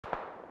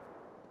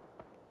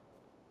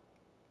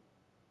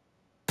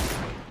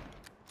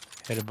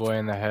Hit a boy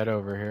in the head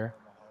over here.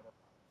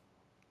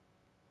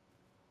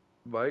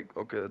 Bike?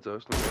 Okay, that's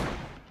us.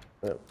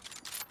 Yep.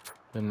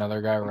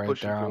 Another guy I'm right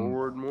pushing there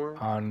forward more.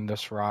 on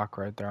this rock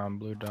right there on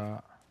blue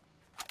dot.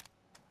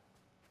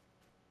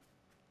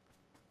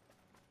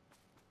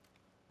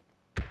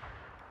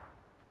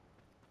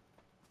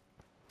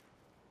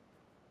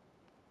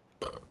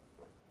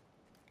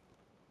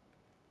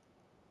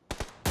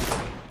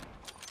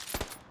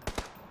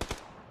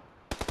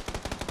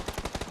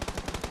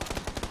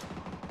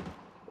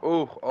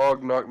 Oh,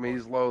 Og knocked me.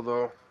 He's low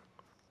though.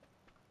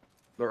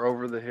 They're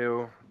over the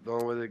hill. The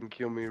only way they can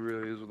kill me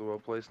really is with a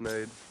well-placed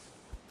nade.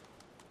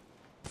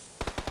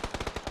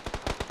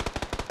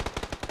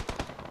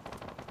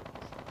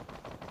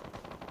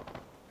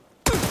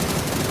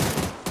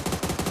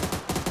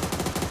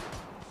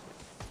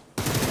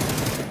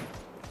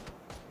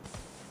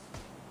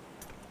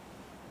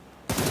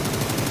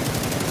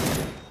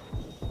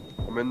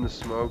 I'm in the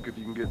smoke if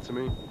you can get to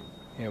me.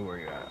 Yeah, where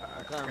you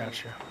at? I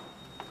got you.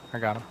 I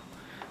got him.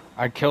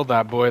 I killed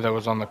that boy that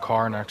was on the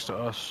car next to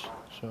us.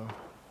 So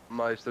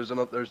Nice.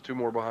 There's two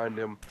more behind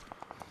him.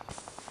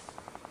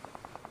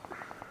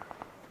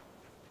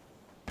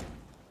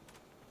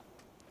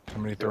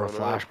 somebody threw a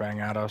flashbang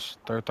at us.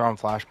 They're throwing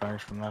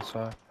flashbangs from that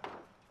side.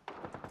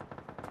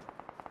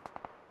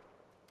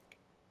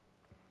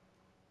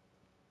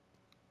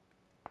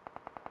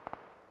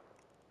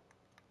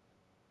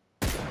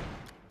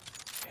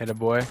 Hit a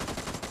boy.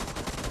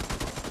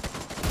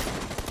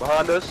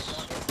 Behind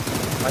us.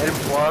 I hit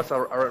him twice.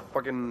 I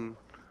fucking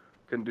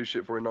couldn't do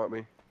shit before he knocked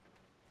me.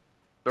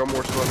 Throw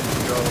more smoke.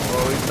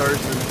 Oh, he's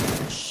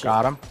thirsty.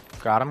 Got him.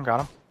 Got him. Got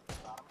him.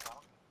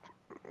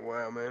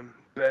 Wow, man.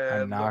 I Bad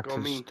luck knocked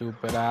on his me.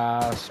 stupid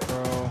ass,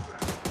 bro.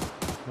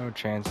 No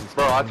chance he's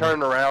Bro, I getting me.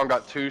 turned around,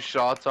 got 2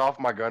 shots off.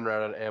 My gun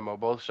ran out of ammo.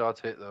 Both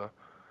shots hit though.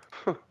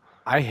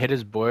 I hit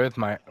his boy with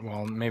my,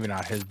 well, maybe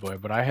not his boy,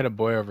 but I hit a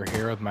boy over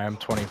here with my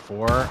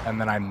M24, and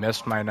then I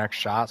missed my next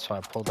shot, so I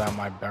pulled out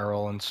my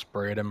barrel and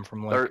sprayed him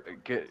from like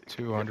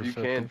 250. If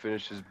you can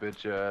finish his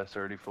bitch ass,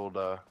 already full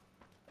die.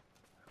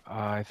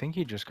 I think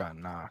he just got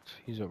knocked.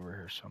 He's over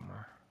here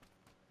somewhere.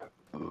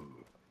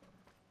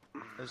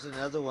 There's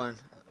another one,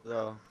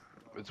 though.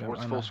 It's Yep,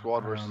 I full know. squad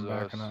I'm versus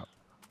us. backing up.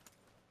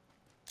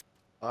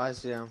 Oh, I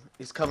see him.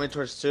 He's coming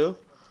towards 2.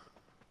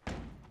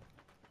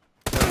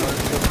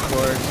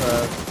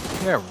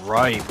 Towards, Yeah,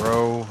 right,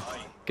 bro.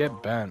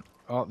 Get bent.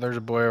 Oh, there's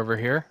a boy over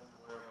here.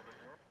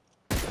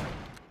 oh,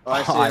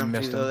 I see I him.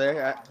 missed He's him. over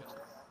there.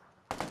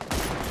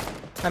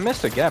 I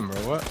missed again, bro.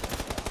 What?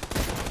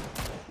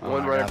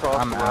 One I right got- across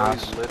I'm the road.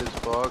 ass. He's lit as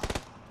fuck.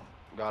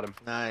 Got him.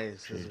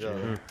 Nice. Let's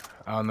go.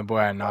 Oh, and the boy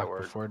I knocked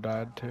work. before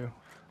died too.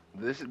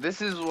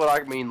 This is what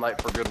I mean,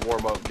 like, for good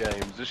warm-up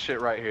games. This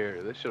shit right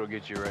here. This shit'll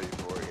get you ready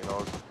for it, you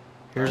know?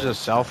 Here's a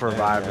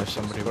self-revive Yeah, if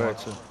somebody swear.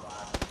 wants it.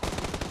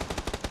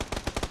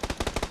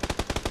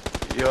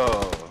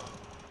 Yo.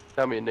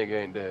 Tell me a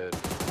nigga ain't dead.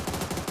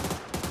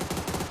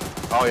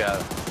 Oh,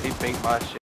 yeah. He pinked my shit.